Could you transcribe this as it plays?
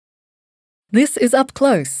This is Up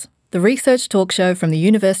Close, the research talk show from the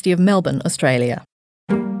University of Melbourne, Australia.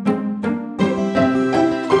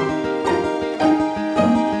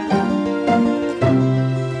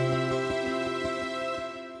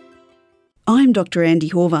 I'm Dr. Andy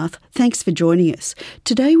Horvath. Thanks for joining us.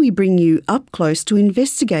 Today we bring you up close to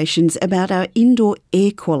investigations about our indoor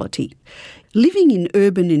air quality. Living in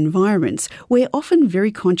urban environments, we're often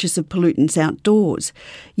very conscious of pollutants outdoors,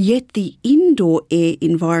 yet the indoor air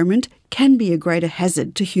environment can be a greater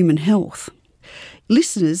hazard to human health.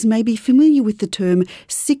 Listeners may be familiar with the term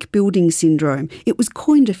sick building syndrome. It was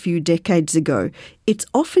coined a few decades ago. It's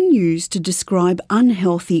often used to describe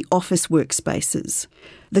unhealthy office workspaces.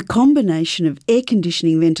 The combination of air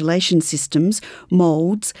conditioning ventilation systems,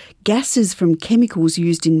 moulds, gases from chemicals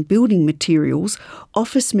used in building materials,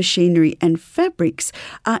 office machinery and fabrics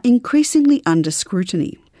are increasingly under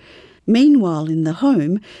scrutiny. Meanwhile, in the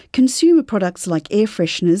home, consumer products like air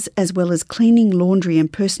fresheners as well as cleaning, laundry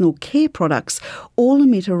and personal care products all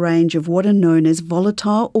emit a range of what are known as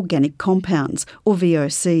volatile organic compounds, or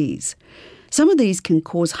VOCs. Some of these can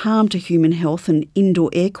cause harm to human health and indoor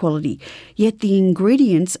air quality, yet the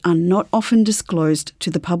ingredients are not often disclosed to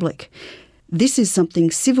the public. This is something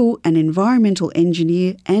civil and environmental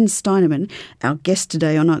engineer Anne Steinemann, our guest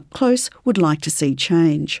today on Up Close, would like to see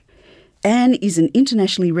change. Anne is an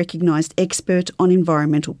internationally recognised expert on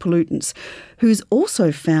environmental pollutants, who's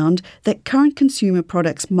also found that current consumer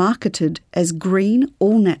products marketed as green,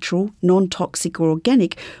 all-natural, non-toxic or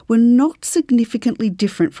organic were not significantly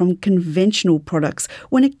different from conventional products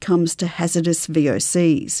when it comes to hazardous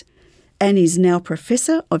VOCs. Anne is now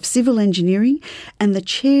Professor of Civil Engineering and the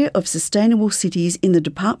Chair of Sustainable Cities in the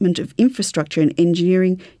Department of Infrastructure and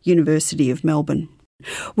Engineering, University of Melbourne.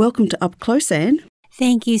 Welcome to Up Close, Anne.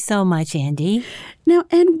 Thank you so much, Andy. Now,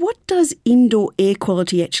 Anne, what does indoor air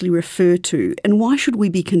quality actually refer to, and why should we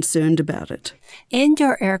be concerned about it?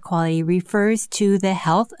 Indoor air quality refers to the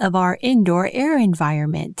health of our indoor air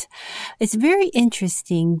environment. It's very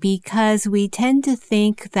interesting because we tend to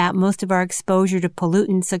think that most of our exposure to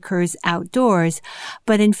pollutants occurs outdoors,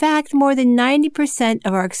 but in fact, more than 90%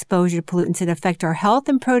 of our exposure to pollutants that affect our health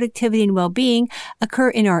and productivity and well-being occur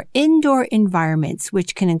in our indoor environments,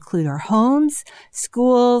 which can include our homes,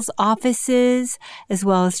 schools, offices, as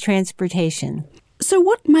well as transportation. So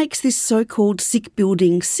what makes this so-called sick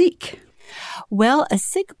building sick? Well, a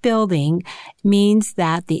sick building means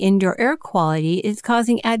that the indoor air quality is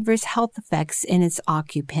causing adverse health effects in its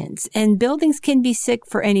occupants. And buildings can be sick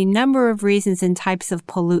for any number of reasons and types of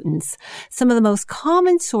pollutants. Some of the most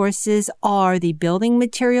common sources are the building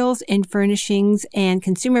materials and furnishings and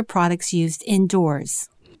consumer products used indoors.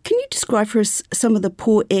 Can you describe for us some of the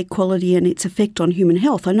poor air quality and its effect on human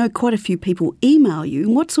health? I know quite a few people email you.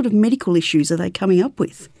 What sort of medical issues are they coming up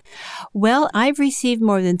with? Well, I've received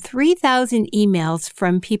more than 3,000 emails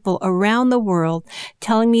from people around the world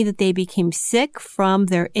telling me that they became sick from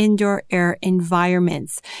their indoor air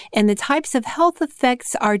environments. And the types of health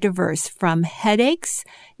effects are diverse, from headaches,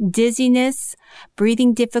 dizziness,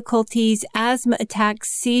 breathing difficulties, asthma attacks,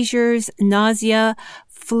 seizures, nausea,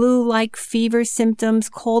 flu-like fever symptoms,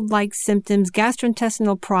 cold-like symptoms,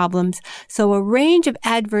 gastrointestinal problems, so a range of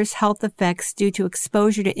adverse health effects due to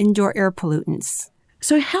exposure to indoor air pollutants.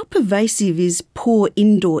 So how pervasive is poor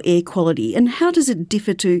indoor air quality, and how does it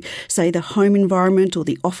differ to, say, the home environment or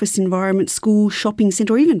the office environment, school, shopping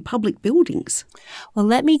centre, or even public buildings? Well,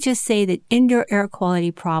 let me just say that indoor air quality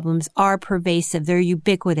problems are pervasive. They're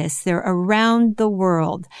ubiquitous. They're around the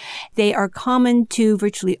world. They are common to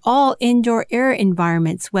virtually all indoor air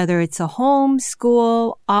environments, whether it's a home,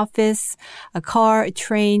 school, office, a car, a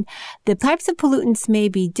train. The types of pollutants may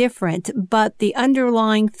be different, but the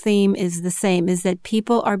underlying theme is the same, is that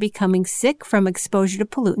people are becoming sick from exposure to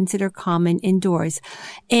pollutants that are common indoors.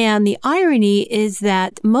 And the irony is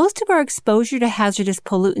that most of our exposure to hazardous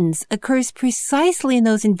pollutants occurs precisely in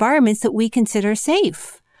those environments that we consider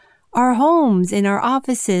safe. Our homes, in our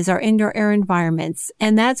offices, our indoor air environments.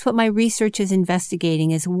 And that's what my research is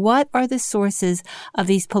investigating, is what are the sources of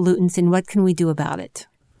these pollutants and what can we do about it?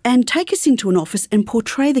 And take us into an office and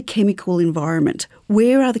portray the chemical environment.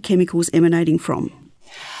 Where are the chemicals emanating from?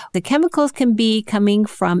 The chemicals can be coming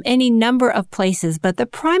from any number of places, but the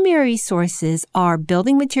primary sources are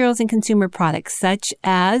building materials and consumer products, such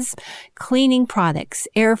as cleaning products,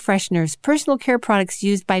 air fresheners, personal care products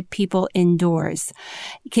used by people indoors.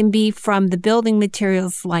 It can be from the building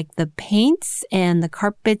materials like the paints and the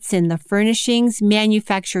carpets and the furnishings,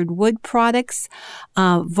 manufactured wood products,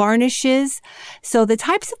 varnishes. So the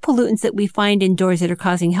types of pollutants that we find indoors that are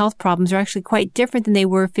causing health problems are actually quite different than they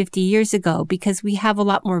were 50 years ago, because we have a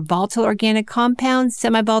lot more for volatile organic compounds,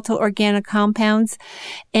 semi-volatile organic compounds,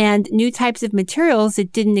 and new types of materials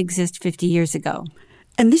that didn't exist 50 years ago.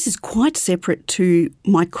 And this is quite separate to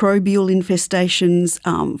microbial infestations,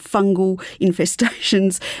 fungal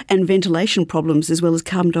infestations, and ventilation problems, as well as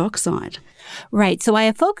carbon dioxide. Right. So I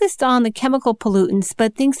have focused on the chemical pollutants,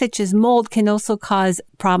 but things such as mold can also cause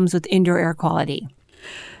problems with indoor air quality.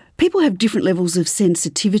 People have different levels of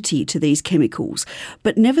sensitivity to these chemicals,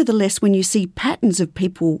 but nevertheless, when you see patterns of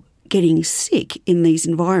people getting sick in these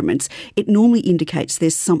environments, it normally indicates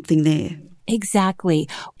there's something there. Exactly.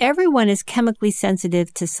 Everyone is chemically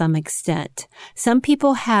sensitive to some extent. Some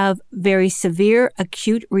people have very severe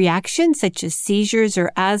acute reactions such as seizures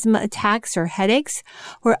or asthma attacks or headaches,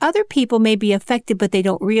 where other people may be affected but they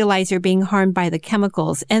don't realize they're being harmed by the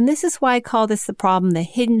chemicals. And this is why I call this the problem, the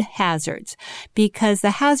hidden hazards, because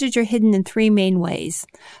the hazards are hidden in three main ways.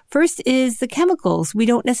 First is the chemicals. We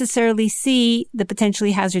don't necessarily see the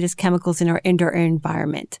potentially hazardous chemicals in our indoor air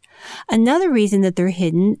environment. Another reason that they're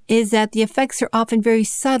hidden is that the effects are often very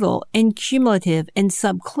subtle and cumulative and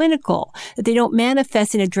subclinical, that they don't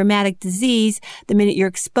manifest in a dramatic disease the minute you're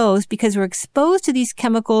exposed, because we're exposed to these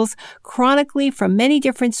chemicals chronically from many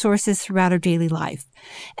different sources throughout our daily life.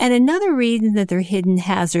 And another reason that they're hidden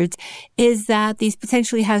hazards is that these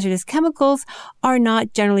potentially hazardous chemicals are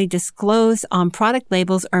not generally disclosed on product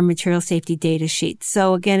labels or material safety data sheets.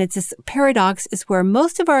 So again, it's this paradox is where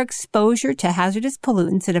most of our exposure to hazardous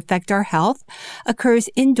pollutants that affect our health occurs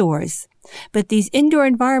indoors. But these indoor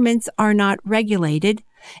environments are not regulated,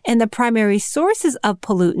 and the primary sources of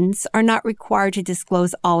pollutants are not required to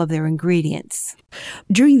disclose all of their ingredients.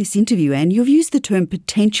 During this interview, Anne, you've used the term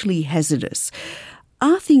potentially hazardous.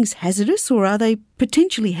 Are things hazardous or are they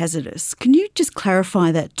potentially hazardous? Can you just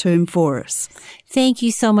clarify that term for us? Thank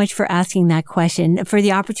you so much for asking that question, for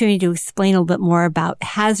the opportunity to explain a little bit more about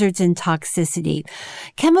hazards and toxicity.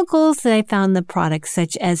 Chemicals that I found in the products,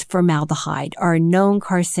 such as formaldehyde, are a known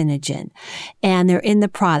carcinogen, and they're in the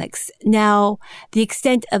products. Now, the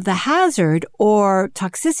extent of the hazard or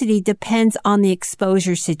toxicity depends on the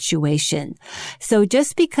exposure situation. So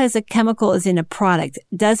just because a chemical is in a product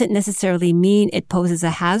doesn't necessarily mean it poses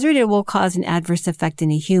a hazard. It will cause an adverse effect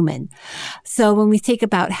in a human. So when we think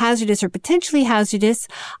about hazardous or potentially hazardous,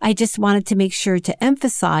 I just wanted to make sure to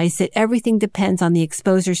emphasize that everything depends on the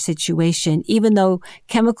exposure situation, even though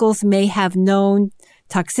chemicals may have known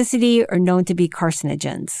toxicity or known to be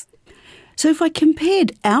carcinogens. So if I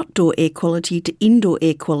compared outdoor air quality to indoor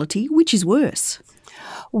air quality, which is worse?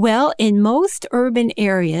 Well, in most urban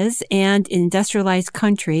areas and industrialized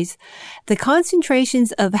countries, the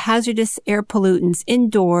concentrations of hazardous air pollutants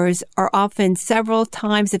indoors are often several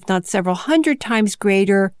times, if not several hundred times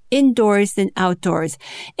greater indoors than outdoors.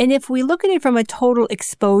 And if we look at it from a total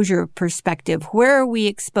exposure perspective, where are we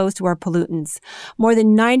exposed to our pollutants? More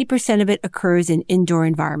than 90% of it occurs in indoor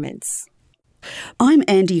environments. I'm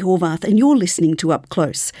Andy Horvath and you're listening to Up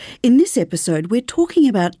Close. In this episode, we're talking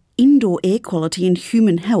about indoor air quality and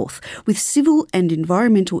human health with civil and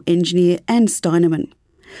environmental engineer Anne Steinemann.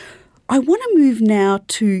 I want to move now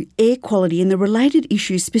to air quality and the related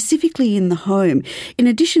issues specifically in the home, in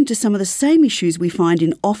addition to some of the same issues we find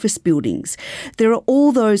in office buildings. There are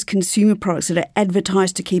all those consumer products that are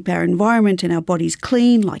advertised to keep our environment and our bodies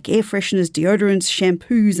clean, like air fresheners, deodorants,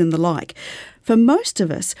 shampoos and the like. For most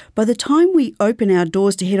of us, by the time we open our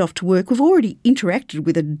doors to head off to work, we've already interacted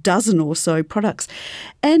with a dozen or so products.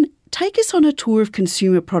 And take us on a tour of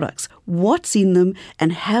consumer products. What's in them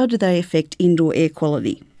and how do they affect indoor air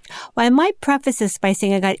quality? Well, I might preface this by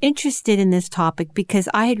saying I got interested in this topic because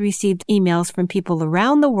I had received emails from people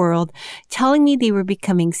around the world telling me they were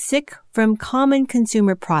becoming sick from common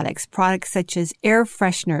consumer products such as air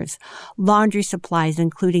fresheners, laundry supplies,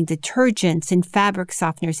 including detergents and fabric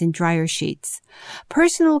softeners and dryer sheets,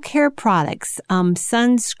 personal care products,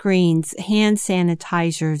 sunscreens, hand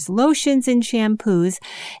sanitizers, lotions and shampoos,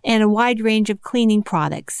 and a wide range of cleaning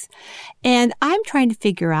products. And I'm trying to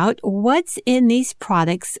figure out what's in these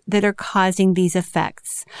products that are causing these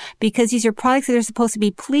effects, because these are products that are supposed to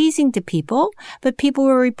be pleasing to people, but people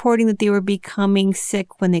were reporting that they were becoming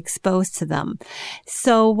sick when exposed to them.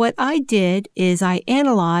 So what I did is I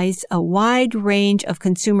analyzed a wide range of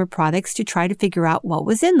consumer products to try to figure out what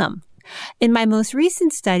was in them. In my most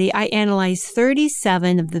recent study, I analyzed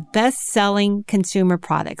 37 of the best-selling consumer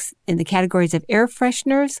products in the categories of air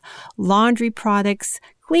fresheners, laundry products,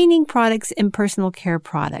 cleaning products, and personal care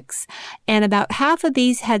products. And about half of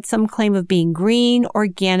these had some claim of being green,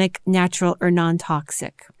 organic, natural, or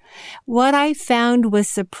non-toxic. What I found was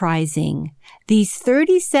surprising. These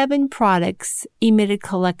 37 products emitted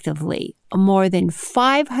collectively more than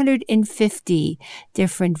 550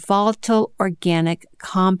 different volatile organic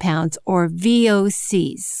compounds, or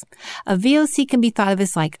VOCs. A VOC can be thought of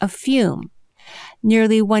as like a fume.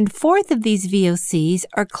 Nearly 1/4 of these VOCs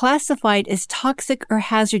are classified as toxic or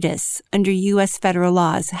hazardous under U.S. federal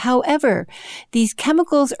laws. However, these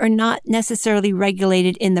chemicals are not necessarily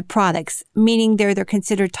regulated in the products, meaning they're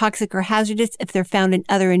considered toxic or hazardous if they're found in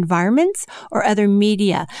other environments or other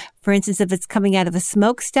media. For instance, if it's coming out of a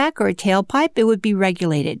smokestack or a tailpipe, it would be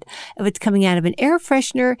regulated. If it's coming out of an air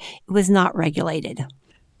freshener, it was not regulated.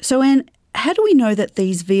 So, Anne, how do we know that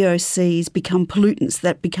these VOCs become pollutants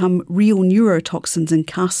that become real neurotoxins and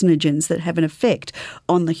carcinogens that have an effect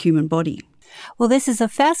on the human body? Well, this is a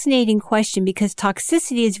fascinating question because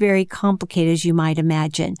toxicity is very complicated, as you might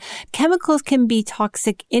imagine. Chemicals can be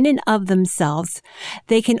toxic in and of themselves.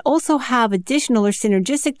 They can also have additional or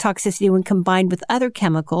synergistic toxicity when combined with other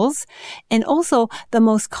chemicals. And also, the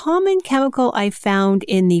most common chemical I found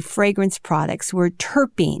in the fragrance products were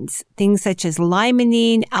terpenes, things such as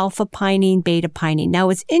limonene, alpha-pinene, beta-pinene. Now,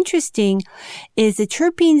 what's interesting is the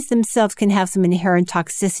terpenes themselves can have some inherent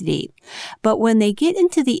toxicity. But when they get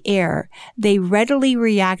into the air, they readily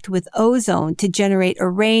react with ozone to generate a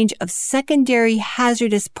range of secondary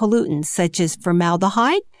hazardous pollutants such as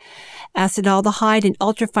formaldehyde, acetaldehyde, and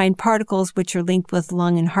ultrafine particles, which are linked with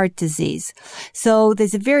lung and heart disease. So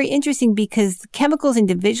there's a very interesting because chemicals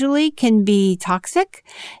individually can be toxic.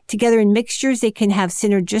 Together in mixtures, they can have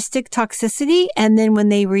synergistic toxicity. And then when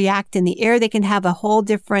they react in the air, they can have a whole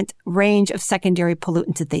different range of secondary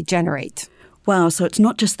pollutants that they generate. Wow, so it's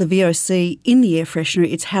not just the VOC in the air freshener,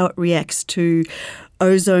 it's how it reacts to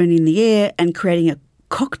ozone in the air and creating a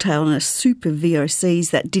cocktail and a soup of VOCs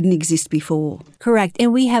that didn't exist before. Correct.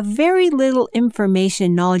 And we have very little information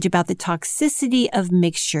and knowledge about the toxicity of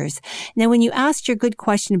mixtures. Now, when you asked your good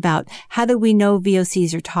question about how do we know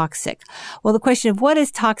VOCs are toxic? Well, the question of what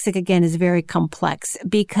is toxic, again, is very complex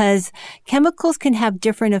because chemicals can have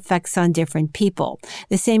different effects on different people.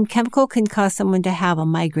 The same chemical can cause someone to have a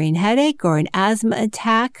migraine headache or an asthma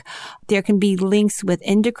attack. There can be links with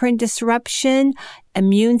endocrine disruption,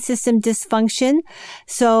 immune system dysfunction.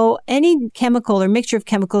 So any chemical or mixture of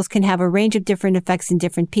chemicals can have a range of different effects in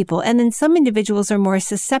different people. And then some individuals are more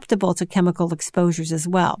susceptible to chemical exposures as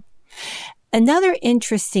well. Another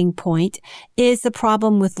interesting point is the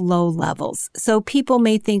problem with low levels. So people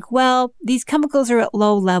may think, well, these chemicals are at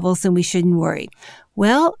low levels and we shouldn't worry.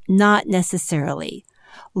 Well, not necessarily.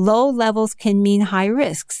 Low levels can mean high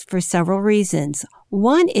risks for several reasons.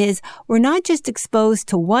 One is we're not just exposed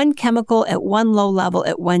to one chemical at one low level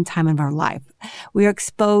at one time in our life. We are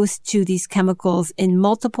exposed to these chemicals in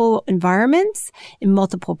multiple environments, in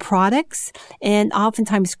multiple products, and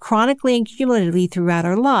oftentimes chronically and cumulatively throughout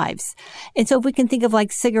our lives. And so if we can think of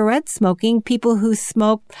like cigarette smoking, people who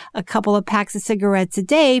smoke a couple of packs of cigarettes a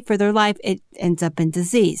day for their life, it ends up in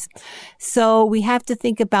disease. So we have to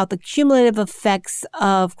think about the cumulative effects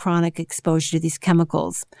of chronic exposure to these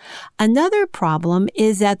chemicals. Another problem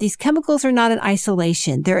is that these chemicals are not in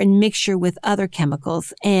isolation. They're in mixture with other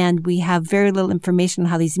chemicals, and we have very little information on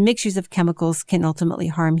how these mixtures of chemicals can ultimately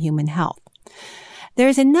harm human health.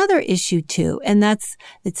 There's another issue too, and that's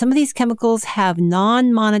that some of these chemicals have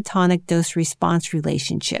non-monotonic dose-response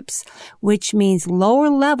relationships, which means lower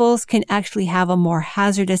levels can actually have a more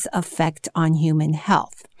hazardous effect on human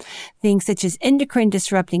health. Things such as endocrine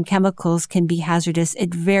disrupting chemicals can be hazardous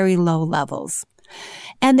at very low levels.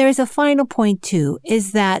 And there's a final point too,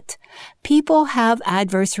 is that people have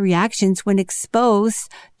adverse reactions when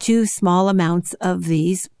exposed to small amounts of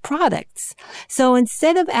these products. So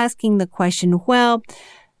instead of asking the question, well,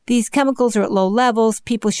 these chemicals are at low levels,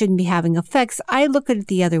 people shouldn't be having effects, I look at it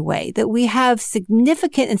the other way, that we have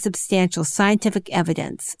significant and substantial scientific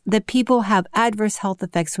evidence that people have adverse health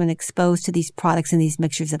effects when exposed to these products and these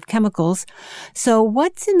mixtures of chemicals. So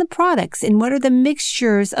what's in the products and what are the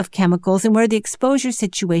mixtures of chemicals and what are the exposure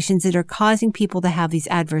situations that are causing people to have these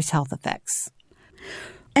adverse health effects?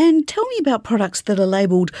 And tell me about products that are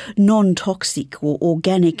labelled non-toxic or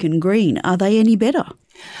organic and green. Are they any better?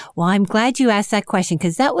 Well, I'm glad you asked that question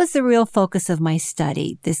because that was the real focus of my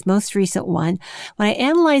study, this most recent one. When I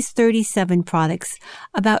analyzed 37 products,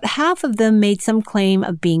 about half of them made some claim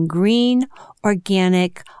of being green,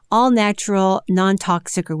 organic, all natural,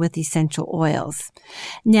 non-toxic, or with essential oils.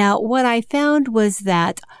 Now, what I found was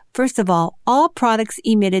that First of all products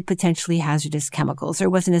emitted potentially hazardous chemicals. There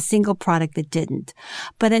wasn't a single product that didn't.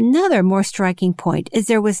 But another more striking point is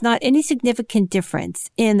there was not any significant difference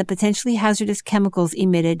in the potentially hazardous chemicals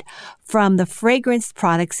emitted from the fragrance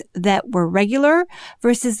products that were regular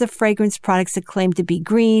versus the fragrance products that claimed to be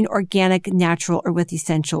green, organic, natural, or with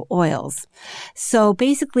essential oils. So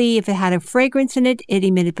basically, if it had a fragrance in it, it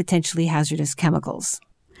emitted potentially hazardous chemicals.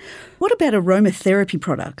 What about aromatherapy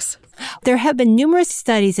products? There have been numerous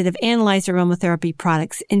studies that have analyzed aromatherapy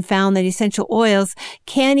products and found that essential oils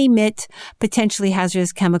can emit potentially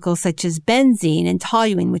hazardous chemicals such as benzene and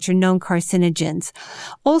toluene, which are known carcinogens.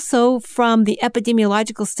 Also, from the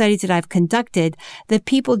epidemiological studies that I've conducted, that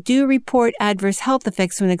people do report adverse health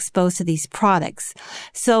effects when exposed to these products.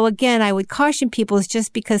 So again, I would caution people is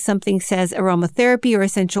just because something says aromatherapy or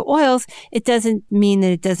essential oils, it doesn't mean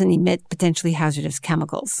that it doesn't emit potentially hazardous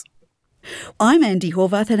chemicals. I'm Andy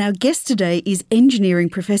Horvath and our guest today is engineering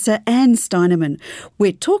professor Anne Steinemann.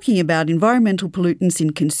 We're talking about environmental pollutants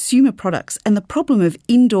in consumer products and the problem of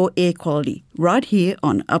indoor air quality right here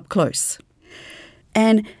on Up Close.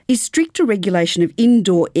 Anne, is stricter regulation of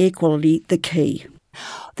indoor air quality the key?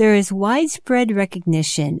 There is widespread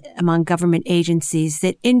recognition among government agencies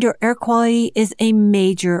that indoor air quality is a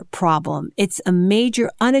major problem. It's a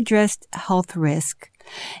major unaddressed health risk.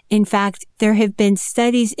 In fact, there have been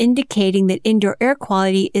studies indicating that indoor air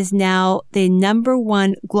quality is now the number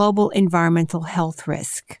one global environmental health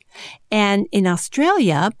risk. And in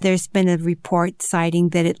Australia, there's been a report citing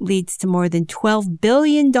that it leads to more than $12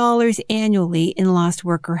 billion annually in lost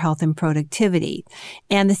worker health and productivity.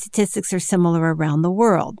 And the statistics are similar around the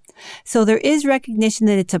world. So there is recognition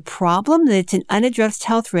that it's a problem, that it's an unaddressed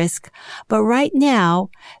health risk. But right now,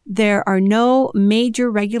 there are no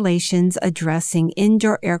major regulations addressing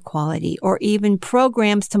indoor air quality or even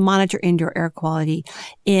programs to monitor indoor air quality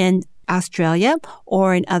in Australia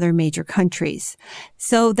or in other major countries.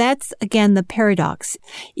 So that's, again, the paradox.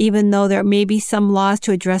 Even though there may be some laws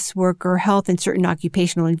to address worker health in certain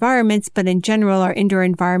occupational environments, but in general, our indoor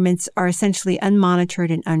environments are essentially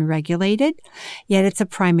unmonitored and unregulated, yet it's a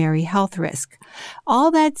primary health risk.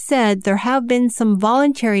 All that said, there have been some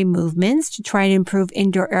voluntary movements to try and improve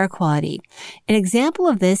indoor air quality. An example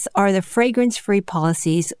of this are the fragrance-free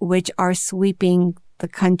policies, which are sweeping the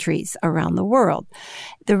countries around the world.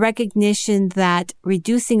 The recognition that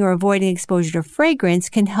reducing or avoiding exposure to fragrance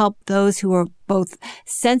can help those who are both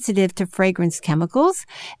sensitive to fragrance chemicals,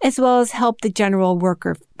 as well as help the general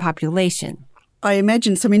worker population. I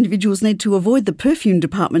imagine some individuals need to avoid the perfume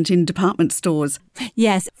department in department stores.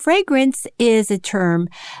 Yes, fragrance is a term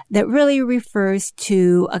that really refers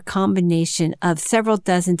to a combination of several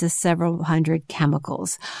dozen to several hundred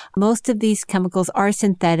chemicals. Most of these chemicals are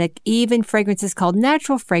synthetic. Even fragrances called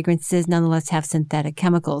natural fragrances nonetheless have synthetic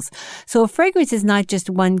chemicals. So a fragrance is not just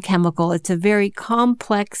one chemical. It's a very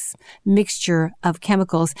complex mixture of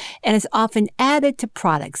chemicals, and it's often added to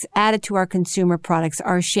products, added to our consumer products,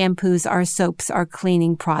 our shampoos, our soaps, our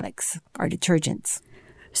cleaning products, our detergents.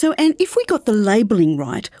 So, and if we got the labelling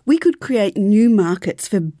right, we could create new markets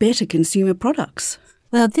for better consumer products.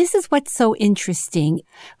 Well, this is what's so interesting.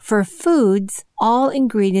 For foods, all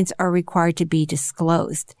ingredients are required to be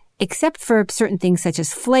disclosed, except for certain things such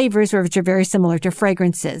as flavors, which are very similar to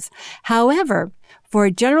fragrances. However, for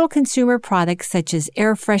general consumer products such as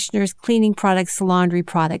air fresheners, cleaning products, laundry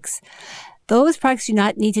products, those products do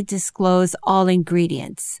not need to disclose all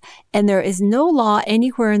ingredients. And there is no law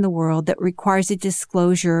anywhere in the world that requires a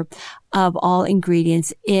disclosure of all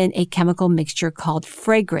ingredients in a chemical mixture called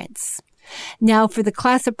fragrance. Now, for the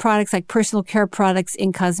class of products like personal care products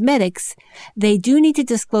in cosmetics, they do need to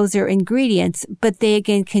disclose their ingredients, but they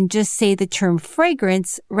again can just say the term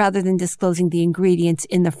fragrance rather than disclosing the ingredients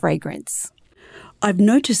in the fragrance. I've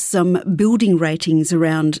noticed some building ratings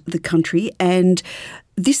around the country, and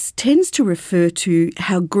this tends to refer to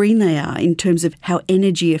how green they are in terms of how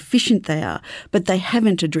energy efficient they are, but they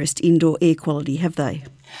haven't addressed indoor air quality, have they?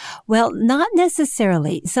 Well, not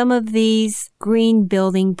necessarily. Some of these green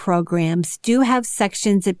building programs do have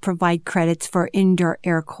sections that provide credits for indoor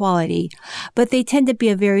air quality, but they tend to be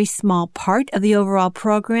a very small part of the overall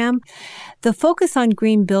program. The focus on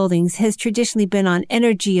green buildings has traditionally been on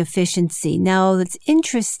energy efficiency. Now, what's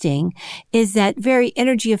interesting is that very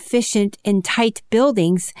energy efficient and tight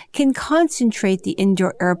buildings can concentrate the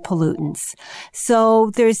indoor air pollutants.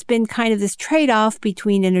 So there's been kind of this trade-off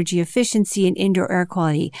between energy efficiency and indoor air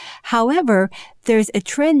quality. quality. However, there's a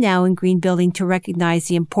trend now in green building to recognize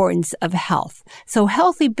the importance of health. So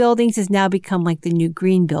healthy buildings has now become like the new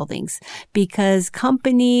green buildings because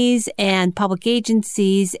companies and public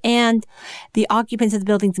agencies and the occupants of the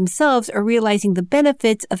buildings themselves are realizing the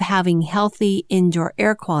benefits of having healthy indoor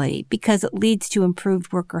air quality because it leads to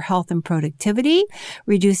improved worker health and productivity,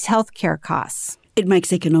 reduced healthcare costs. It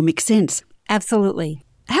makes economic sense. Absolutely.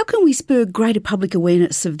 How can we spur greater public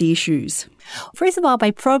awareness of the issues? First of all, by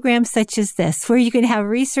programs such as this, where you can have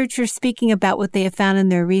researchers speaking about what they have found in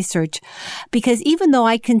their research. Because even though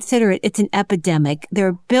I consider it's an epidemic, there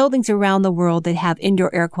are buildings around the world that have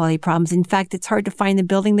indoor air quality problems. In fact, it's hard to find a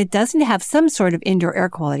building that doesn't have some sort of indoor air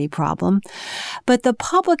quality problem. But the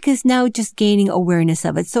public is now just gaining awareness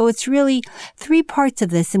of it. So it's really three parts of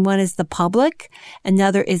this. And one is the public,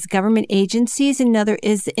 another is government agencies, and another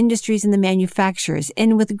is the industries and the manufacturers.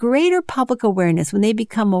 And with greater public awareness, when they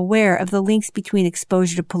become aware of the links between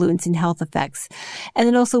exposure to pollutants and health effects, and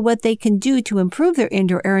then also what they can do to improve their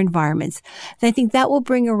indoor air environments, then I think that will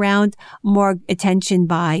bring around more attention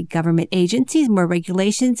by government agencies, more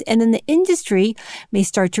regulations, and then the industry may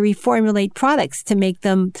start to reformulate products to make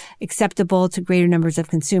them acceptable to greater numbers of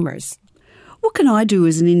consumers. What can I do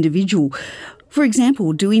as an individual? For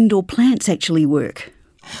example, do indoor plants actually work?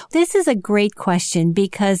 This is a great question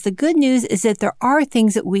because the good news is that there are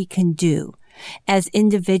things that we can do as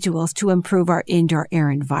individuals to improve our indoor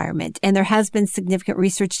air environment. And there has been significant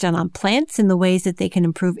research done on plants and the ways that they can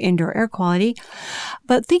improve indoor air quality.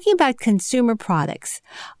 But thinking about consumer products,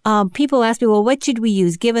 people ask me, well, what should we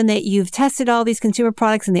use? Given that you've tested all these consumer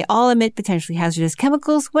products and they all emit potentially hazardous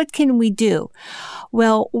chemicals, what can we do?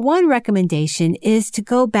 Well, one recommendation is to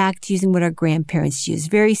go back to using what our grandparents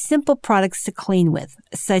used, very simple products to clean with,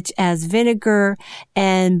 such as vinegar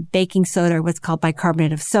and baking soda, or what's called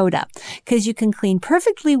bicarbonate of soda, because you can clean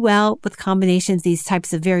perfectly well with combinations of these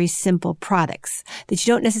types of very simple products, that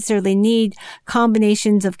you don't necessarily need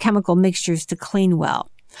combinations of chemical mixtures to clean well.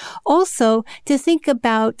 Also, to think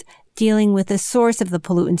about dealing with the source of the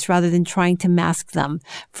pollutants rather than trying to mask them.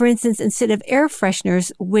 For instance, instead of air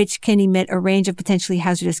fresheners, which can emit a range of potentially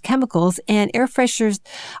hazardous chemicals, and air fresheners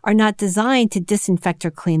are not designed to disinfect or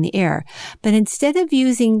clean the air, but instead of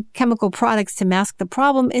using chemical products to mask the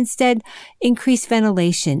problem, instead increase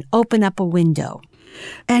ventilation, open up a window.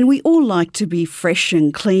 And we all like to be fresh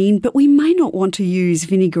and clean, but we may not want to use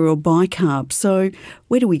vinegar or bicarb. So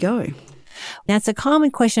where do we go? That's a common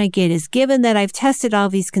question I get is, given that I've tested all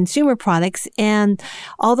these consumer products and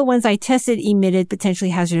all the ones I tested emitted potentially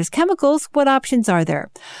hazardous chemicals, what options are there?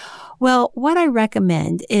 Well, what I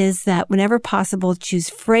recommend is that whenever possible, choose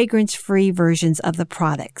fragrance-free versions of the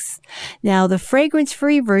products. Now, the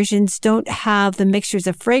fragrance-free versions don't have the mixtures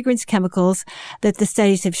of fragrance chemicals that the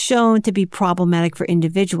studies have shown to be problematic for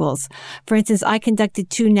individuals. For instance, I conducted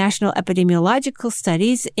 2 national epidemiological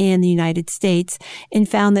studies in the United States and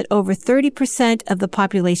found that over 30% of the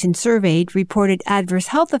population surveyed reported adverse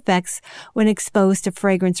health effects when exposed to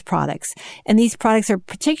fragrance products. And these products are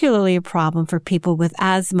particularly a problem for people with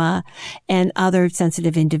asthma and other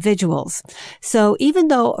sensitive individuals. So even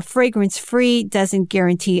though fragrance-free doesn't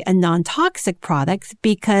guarantee a non-toxic product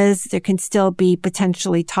because there can still be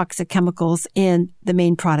potentially toxic chemicals in the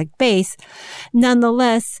main product base,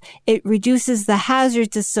 nonetheless, it reduces the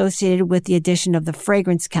hazards associated with the addition of the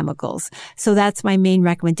fragrance chemicals. So that's my main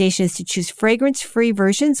recommendation, is to choose fragrance-free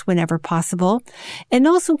versions whenever possible, and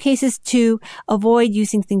also in cases to avoid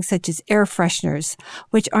using things such as air fresheners,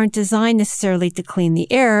 which aren't designed necessarily to clean the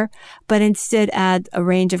air, but instead add a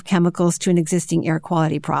range of chemicals to an existing air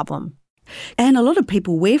quality problem. And a lot of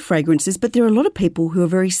people wear fragrances, but there are a lot of people who are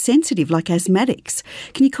very sensitive, like asthmatics.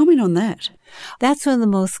 Can you comment on that? That's one of the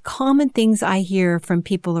most common things I hear from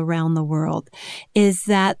people around the world, is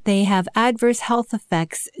that they have adverse health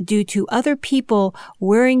effects due to other people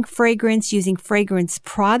wearing fragrance, using fragrance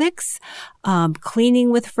products,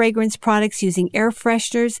 cleaning with fragrance products, using air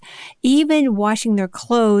fresheners, even washing their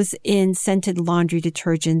clothes in scented laundry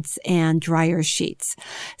detergents and dryer sheets.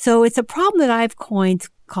 So it's a problem that I've coined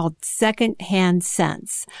called second-hand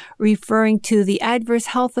scents, referring to the adverse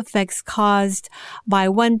health effects caused by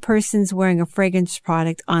one person's wearing a fragrance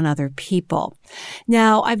product on other people.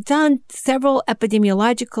 Now, I've done several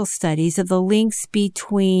epidemiological studies of the links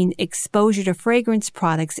between exposure to fragrance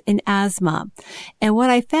products and asthma. And what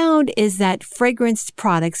I found is that fragrance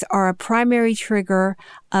products are a primary trigger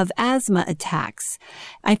of asthma attacks.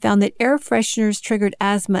 I found that air fresheners triggered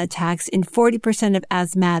asthma attacks in 40% of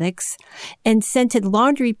asthmatics, and scented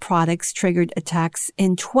laundry products triggered attacks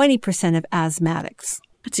in 20% of asthmatics.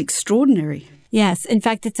 That's extraordinary. Yes. In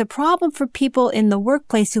fact, it's a problem for people in the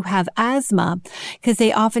workplace who have asthma because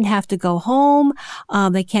they often have to go home.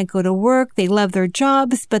 They can't go to work. They love their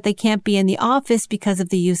jobs, but they can't be in the office because of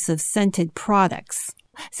the use of scented products.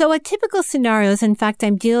 So a typical scenario is, in fact,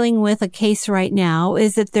 I'm dealing with a case right now,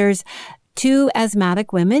 is that there's two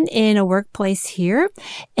asthmatic women in a workplace here,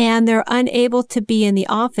 and they're unable to be in the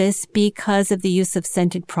office because of the use of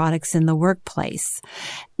scented products in the workplace.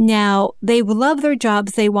 Now, they love their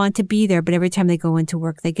jobs. They want to be there, but every time they go into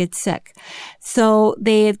work, they get sick. So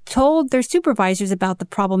they have told their supervisors about the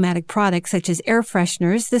problematic products, such as air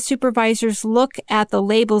fresheners. The supervisors look at the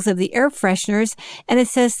labels of the air fresheners, and it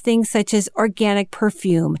says things such as organic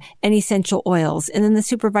perfume and essential oils. And then the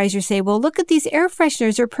supervisors say, well, look at these air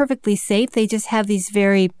fresheners. They're perfectly safe. They just have these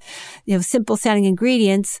very, simple sounding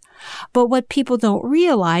ingredients. But what people don't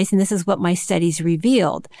realize, and this is what my studies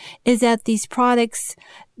revealed, is that these products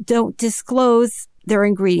don't disclose their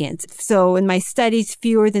ingredients. So in my studies,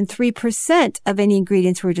 fewer than 3% of any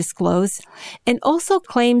ingredients were disclosed. And also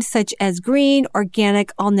claims such as green,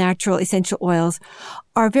 organic, all natural essential oils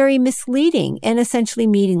are very misleading and essentially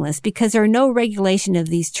meaningless because there are no regulation of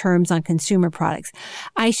these terms on consumer products.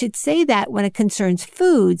 I should say that when it concerns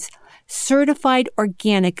foods, certified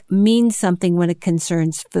organic means something when it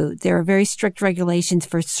concerns food. There are very strict regulations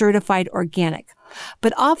for certified organic.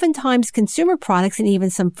 But oftentimes consumer products and even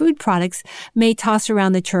some food products may toss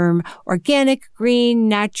around the term organic, green,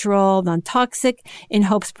 natural, non-toxic in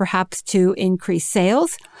hopes perhaps to increase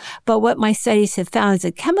sales. But what my studies have found is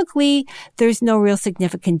that chemically, there's no real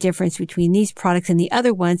significant difference between these products and the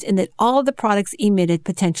other ones in that all of the products emitted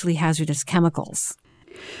potentially hazardous chemicals.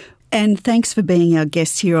 And thanks for being our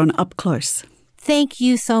guest here on Up Close. Thank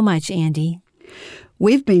you so much, Andy.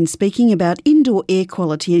 We've been speaking about indoor air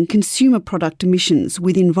quality and consumer product emissions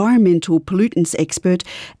with environmental pollutants expert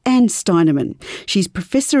Anne Steinemann. She's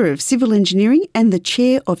Professor of Civil Engineering and the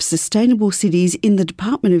Chair of Sustainable Cities in the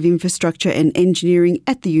Department of Infrastructure and Engineering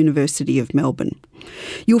at the University of Melbourne.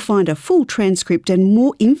 You'll find a full transcript and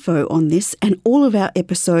more info on this and all of our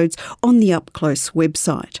episodes on the Up Close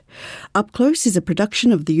website. Up Close is a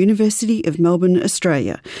production of the University of Melbourne,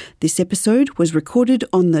 Australia. This episode was recorded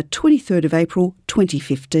on the 23rd of April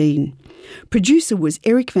 2015. Producer was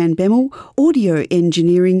Eric Van Bemmel, audio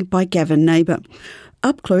engineering by Gavin Neighbour.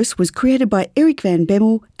 Up Close was created by Eric Van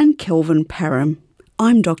Bemmel and Kelvin Parham.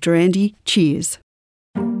 I'm Dr. Andy. Cheers.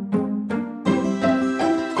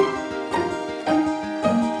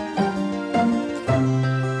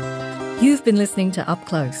 You've been listening to Up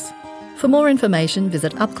Close. For more information,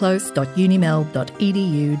 visit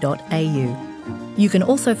upclose.unimel.edu.au. You can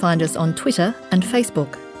also find us on Twitter and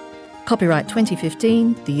Facebook. Copyright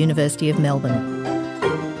 2015, the University of Melbourne.